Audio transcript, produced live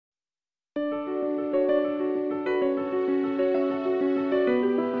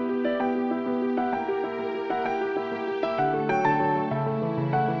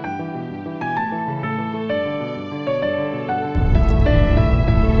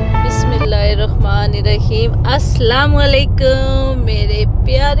बिस्मिल्लाहिर्रहमानिर्रहीम। अस्सलाम वालेकुम मेरे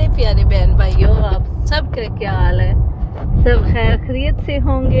प्यारे प्यारे बहन भाइयों, आप सब का क्या हाल है? सब खैर खैरियत से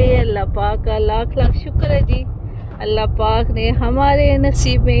होंगे। अल्लाह पाक का लाख लाख शुक्र है जी। अल्लाह पाक ने हमारे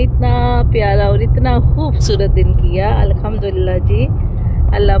नसीब में इतना प्यारा और इतना खूबसूरत दिन किया, अल्हम्दुलिल्लाह जी।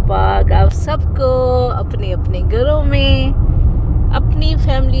 अल्लाह पाक आप सबको अपने अपने घरों में, अपनी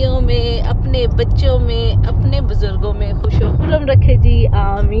फैमिलियों में, अपने बच्चों में, अपने बुजुर्गों में खुश व खुर्रम रखे जी।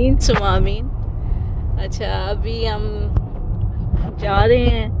 आमीन सुम आमीन। अच्छा, अभी हम जा रहे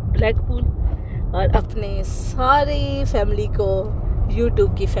हैं ब्लैकपूल और अपने सारी फैमिली को,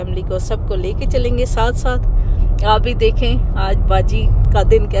 यूट्यूब की फैमिली को, सबको लेके चलेंगे साथ साथ। आप भी देखें आज बाजी का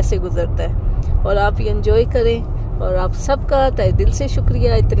दिन कैसे गुजरता है और आप ये एंजॉय करें। और आप सबका तहे दिल से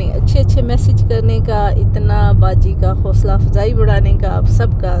शुक्रिया, इतने अच्छे अच्छे मैसेज करने का, इतना बाजी का हौसला अफजाई बढ़ाने का, आप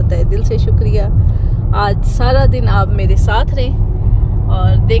सबका तहे दिल से शुक्रिया। आज सारा दिन आप मेरे साथ रहें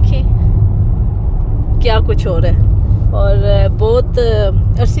और देखें क्या कुछ हो रहा है। और बहुत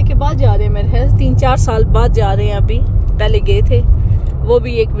अरसे के बाद जा रहे हैं, मेरे ख्याल 3-4 साल बाद जा रहे हैं। अभी पहले गए थे, वो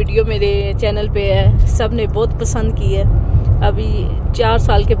भी एक वीडियो मेरे चैनल पे है, सब ने बहुत पसंद की है। अभी 4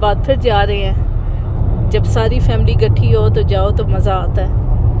 साल के बाद फिर जा रहे हैं। जब सारी फैमिली इकट्ठी हो तो जाओ तो मज़ा आता है।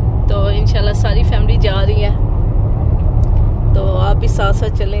 तो इंशाल्लाह सारी फैमिली जा रही है, तो आप भी साथ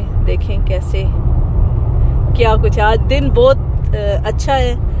साथ चलें, देखें कैसे क्या कुछ। आज दिन बहुत अच्छा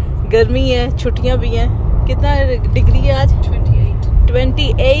है, गर्मी है, छुट्टियां भी हैं। कितना डिग्री है आज?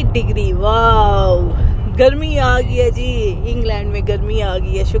 28 डिग्री। वाह, गर्मी आ गई है जी। इंग्लैंड में गर्मी आ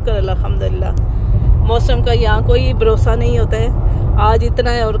गई है, शुक्र अल्हम्दुलिल्लाह। मौसम का यहाँ कोई भरोसा नहीं होता है, आज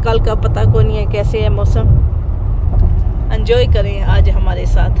इतना है और कल का पता को नहीं है कैसे है मौसम। एंजॉय करें आज हमारे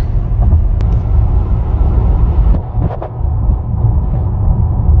साथ।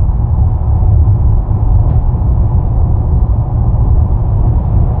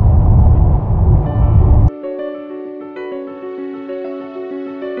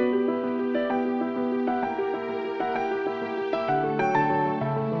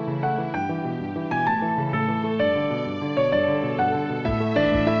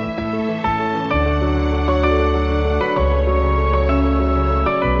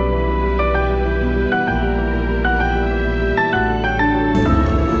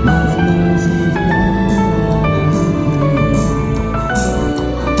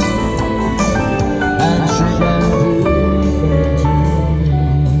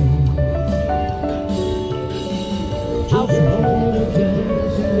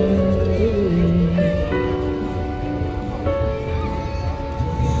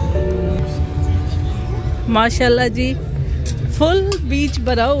 माशाल्लाह जी, फुल बीच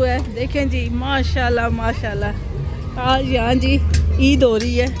भरा हुआ है। देखें जी, माशाल्लाह माशाल्लाह। आज यहाँ जी ईद हो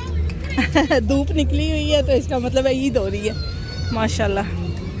रही है धूप निकली हुई है तो इसका मतलब है ईद हो रही है। माशाल्लाह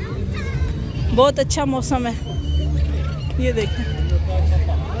बहुत अच्छा मौसम है, ये देखें।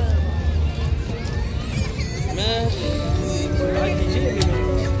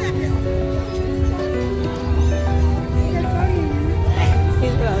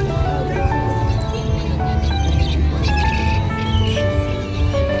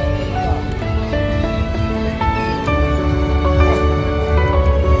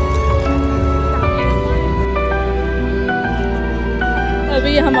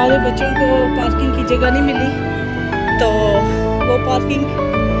 अभी हमारे बच्चों को पार्किंग की जगह नहीं मिली, तो वो पार्किंग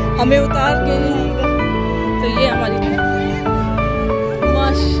हमें उतार के हैं इधर। तो ये हमारी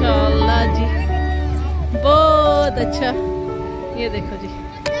माशाल्लाह जी बहुत अच्छा। ये देखो जी,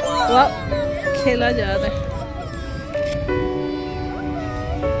 वाह, खेला जा रहा है।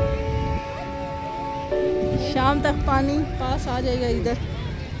 शाम तक पानी पास आ जाएगा इधर।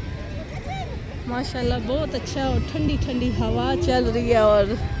 माशाल्लाह बहुत अच्छा, और ठंडी ठंडी हवा चल रही है,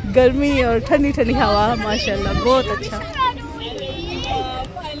 और गर्मी और ठंडी ठंडी हवा, माशाल्लाह बहुत अच्छा।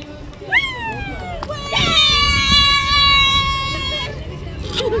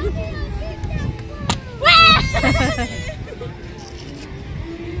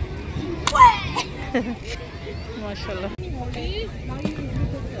 माशाल्लाह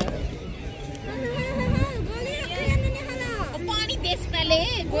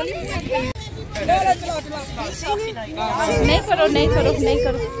नहीं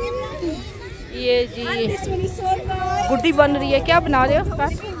करो। ये जी गुड्डी बन रही है, क्या बना रहे हो?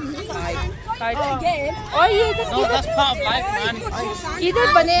 और ये इधर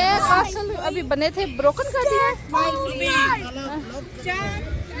बने हैं कासल, अभी बने थे, ब्रोकन कर दिए।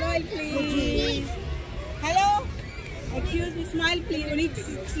 Hello, excuse me, smile please.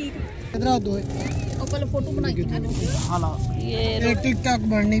 इधर आओ दो, पहले फोटो बना के ये टिकटॉक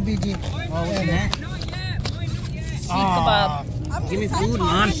बढ़नी पीजिए। सीख कबाब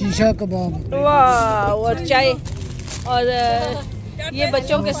शीशा कबाब, वाह, और चाय। और ये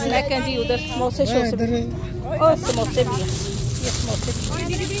बच्चों के स्नैक हैं जी। उधर समोसे शोसे और समोसे भी हैं। ये समोसे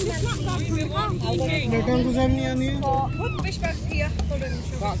भी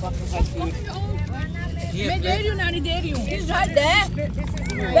मैं दे रही हूँ, नानी दे रही हूँ।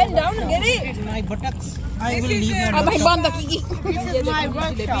 Bend down and get it. my buttocks. I will leave your अब भाई बंद रखिए।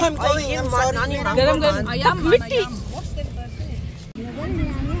 I'm going. I'm sorry. गरम गरम मिट्टी।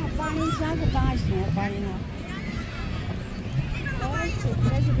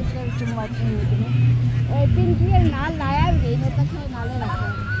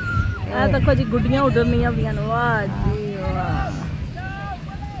 देखो जी गुड्डियां उड़नियां भी हैं। वाह जी वाह।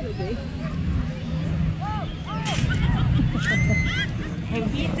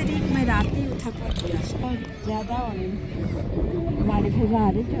 20 तरीक में राती उठा पड़िया ज़्यादा होने हमारे फिर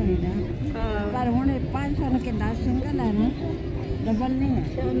चढ़ेगा पर हूँ 500 के 10 सिंगल है ना, डबल नहीं है।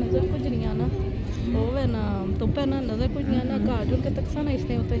 नज़र कुछ नहीं आना होवे ना तो पे ना नज़र कुछ नहीं आना घाट के तक सा ना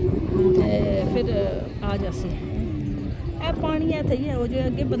इसने होते फिर आ जासी ए पानी है थे वो जो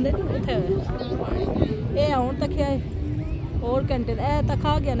अगे बंदे नहीं उठे ए आउन तक है और घंटे ए तक आ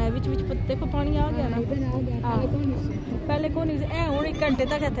गया ना विच विच देखो पानी आ गया ना। पहले कौन ए हुन 1 घंटे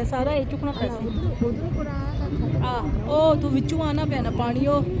तक है सारा ये चुकना पैसा ओ तू विचू आना पे ना पानी ओ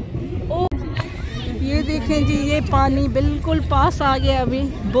ये देखें जी ये पानी बिल्कुल पास आ गया। अभी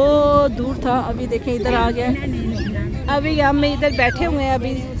बहुत दूर था, अभी देखें इधर आ गया। अभी हम इधर बैठे हुए हैं,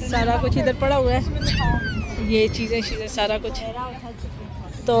 अभी सारा कुछ इधर पड़ा हुआ है, ये चीज़ें सारा कुछ।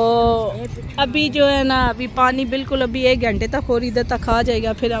 तो अभी जो है ना अभी पानी बिल्कुल अभी 1 घंटे तक और इधर तक आ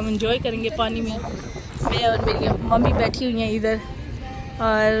जाएगा, फिर हम इंजॉय करेंगे पानी में। मैं और मेरी मम्मी बैठी हुई हैं इधर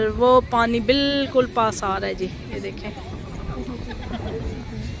और वो पानी बिल्कुल पास आ रहा है जी। ये देखें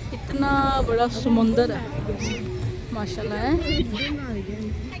इतना बड़ा समुंदर है माशाल्लाह है।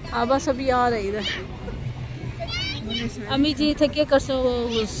 बस अभी आ रहा है इधर। अम्मी जी थे क्या कर सो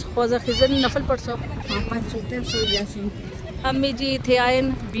ख्वाजा खिजर नफल पढ़ सो अम्मी जी थे आए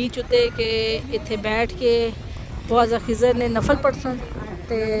बीच उते के इथे बैठ के ख्वाजा खिजर ने नफल पढ़ सन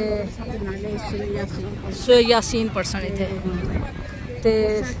ते यासीन पढ़ सन इथे ते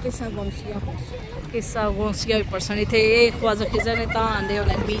किस्सा गोंसिया भी पढ़ सन इथे ये ख्वाजा खिजर ने ता आंदे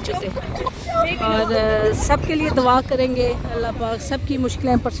होने बीच उते। और सबके लिए दुआ करेंगे अल्लाह पाक सबकी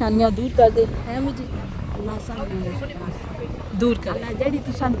मुश्किलें परेशानियां दूर कर दे है अम्मी जी, दूर करे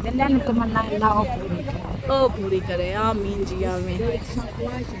ओ पूरी करे आमीन जी आमीन।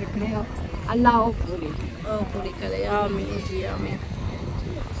 अल्लाह ओ पूरी करे आमीन जी आमीन।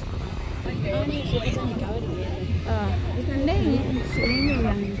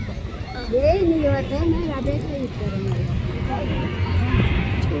 नहीं होते मैं राबे से ही करूँगा।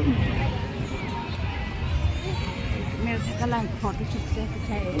 मेरे कल फोटो खींचते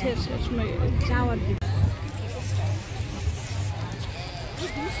चावल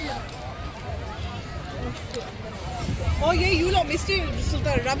Oh yeah, you lot missed it. So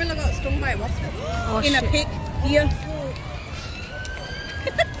the rabbit got stung by a wasp in a pig here.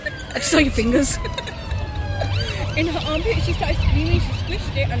 I saw your fingers. In her armpit, she started screaming. She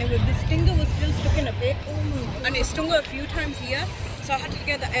squished it, and the stinger was still stuck in a pig, and it stung her a few times here. So I had to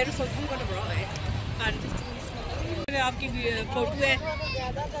get the aerosol. I'm gonna brought it. And आपकी photo है,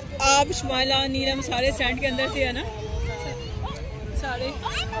 आप शमाइला नीलम सारे stand के अंदर थे है ना सारे।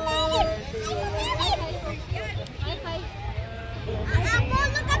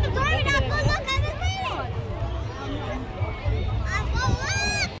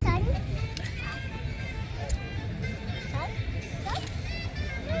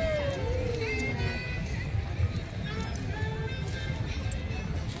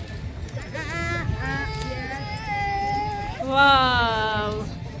 वाह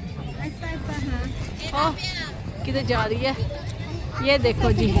किधर जा रही है ये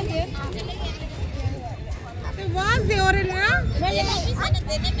देखो जी।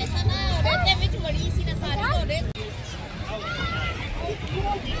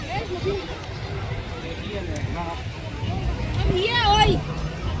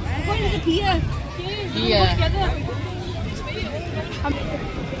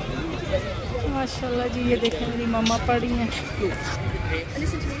 माशाल्लाह जी ये देखें मेरी मम्मा पड़ी हैं।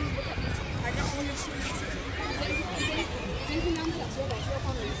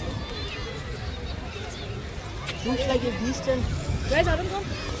 Looks like a beast. Where's Adam from?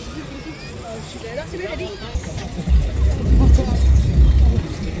 That's ready.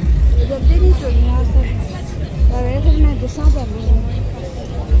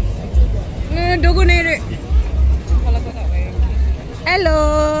 Hello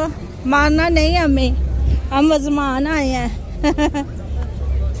मारना नहीं हमें, हम वजमान आए हैं।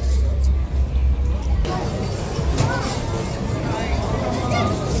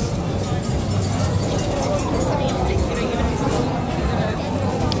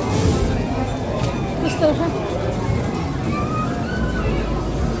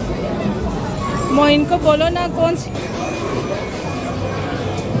 मोइन को बोलो ना कौन सी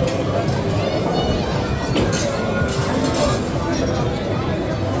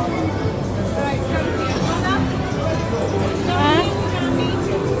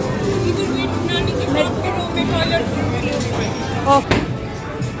ओके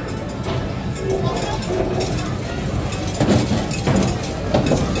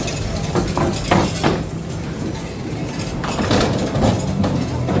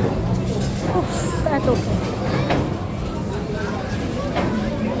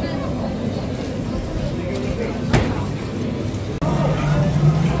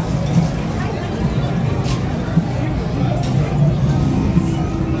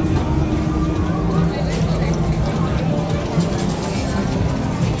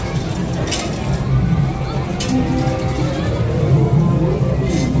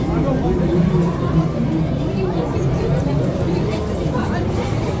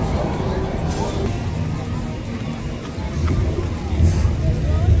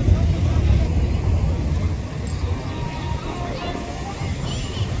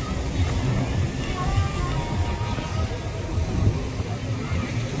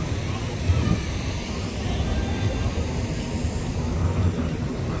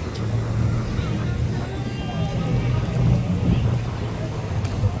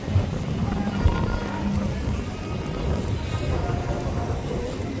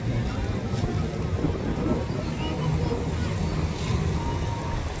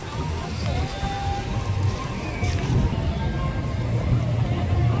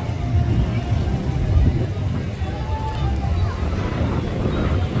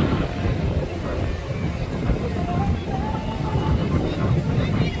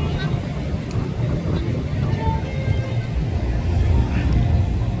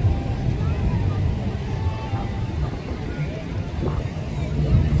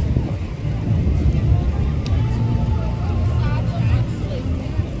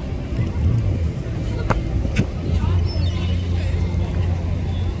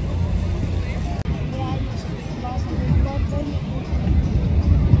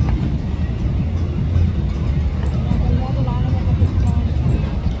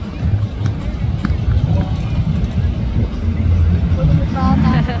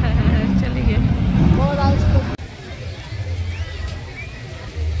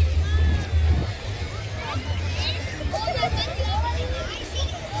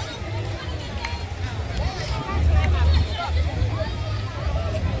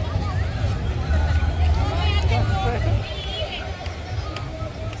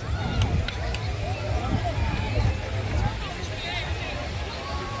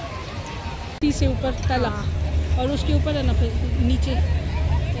से ऊपर तला और उसके ऊपर है ना फिर नीचे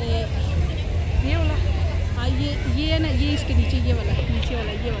ये वाला हाँ ये है ना ये इसके नीचे ये वाला नीचे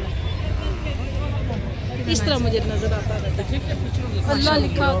वाला ये वाला इस तरह मुझे नजर आता रहता है अल्लाह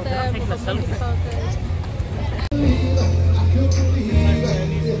लिखा होता है लिखा होता है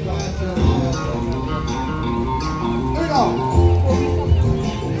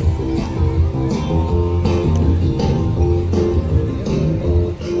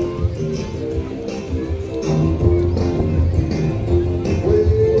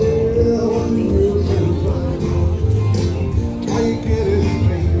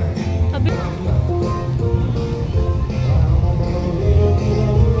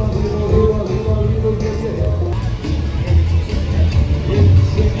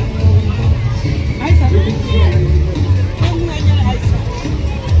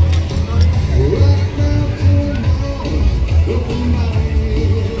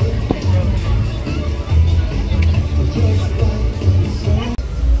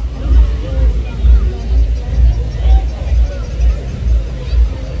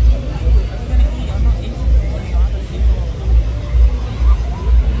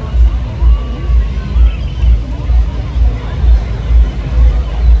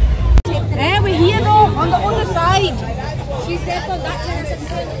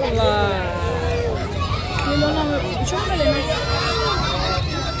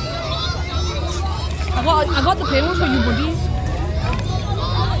I got the payment for you, buddy.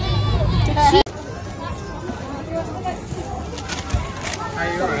 Are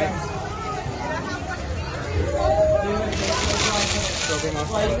you alright?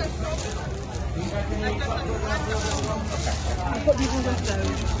 Put these ones on the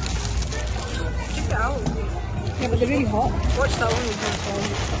stove. Check it out. Yeah, but they're really hot. Watch that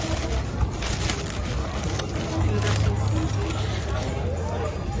one.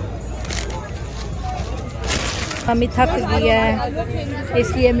 Mummy थक गई है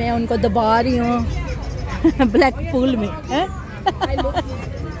इसलिए मैं उनको दबा रही हूँ ब्लैक पूल में है?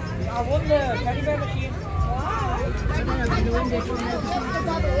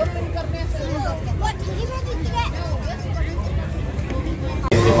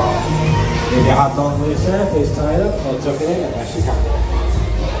 If your hat on with yourself, it's tied up or tuck it in unless you can.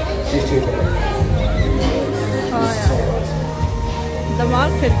 She's too big. हाँ यार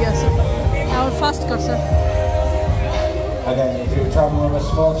दिमाग फिर गया सर और फास्ट कर sir Again, if you're traveling with a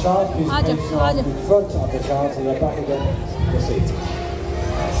small child, please Aja, place your arm aja. in front of the child and then back again the seat.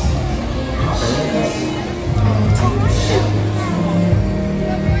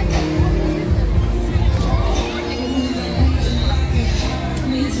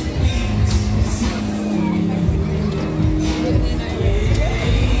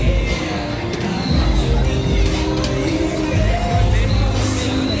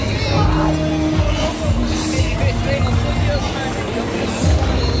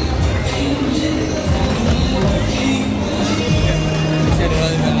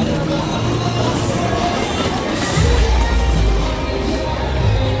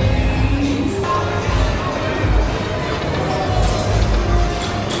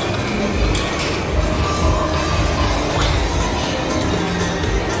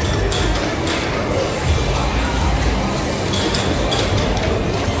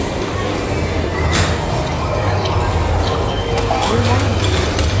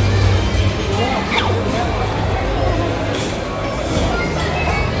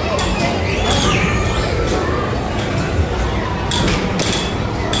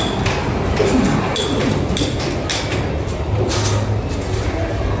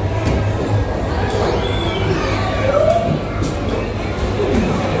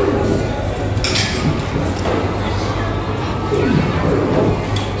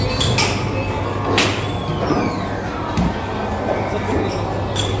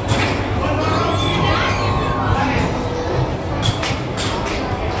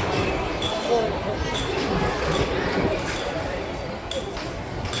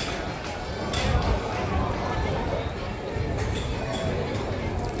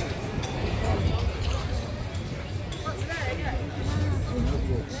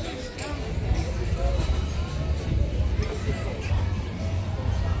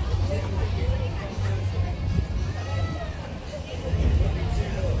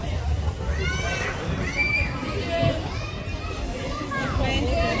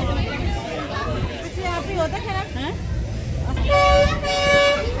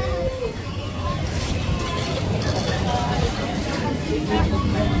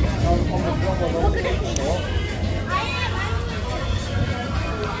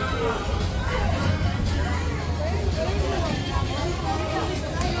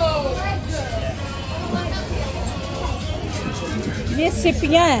 ये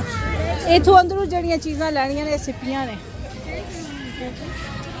सिप्पियां है इथों अंदरों जड़ियां चीज़ां लैनियां ने सिप्पियां ने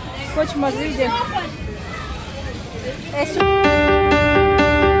कुछ मर्जी दे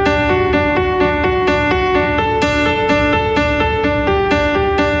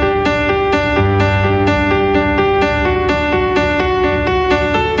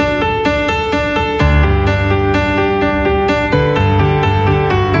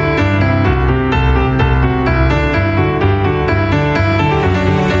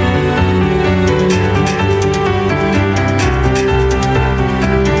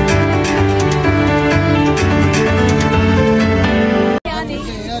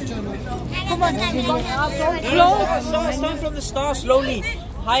Start from the start slowly.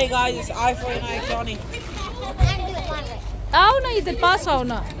 Hi guys, it's iPhone and Johnny. आओ ना इधर पास आओ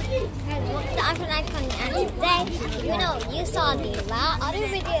ना The iPhone icon, and today, you saw the other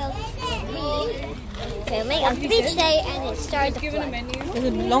video of me filming on beach day, and it started to flood. There's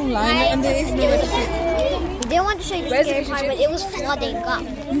a long line and there is no way to sit. We didn't want to show you the scary part, but it was flooding up.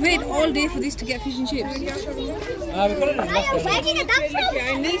 We waited all day for this to get fish and chips. We got it Where did that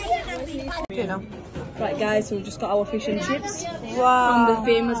from? Right guys, so we just got our fish and chips from the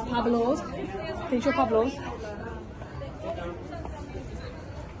famous Pablo's. Can you show Pablo's?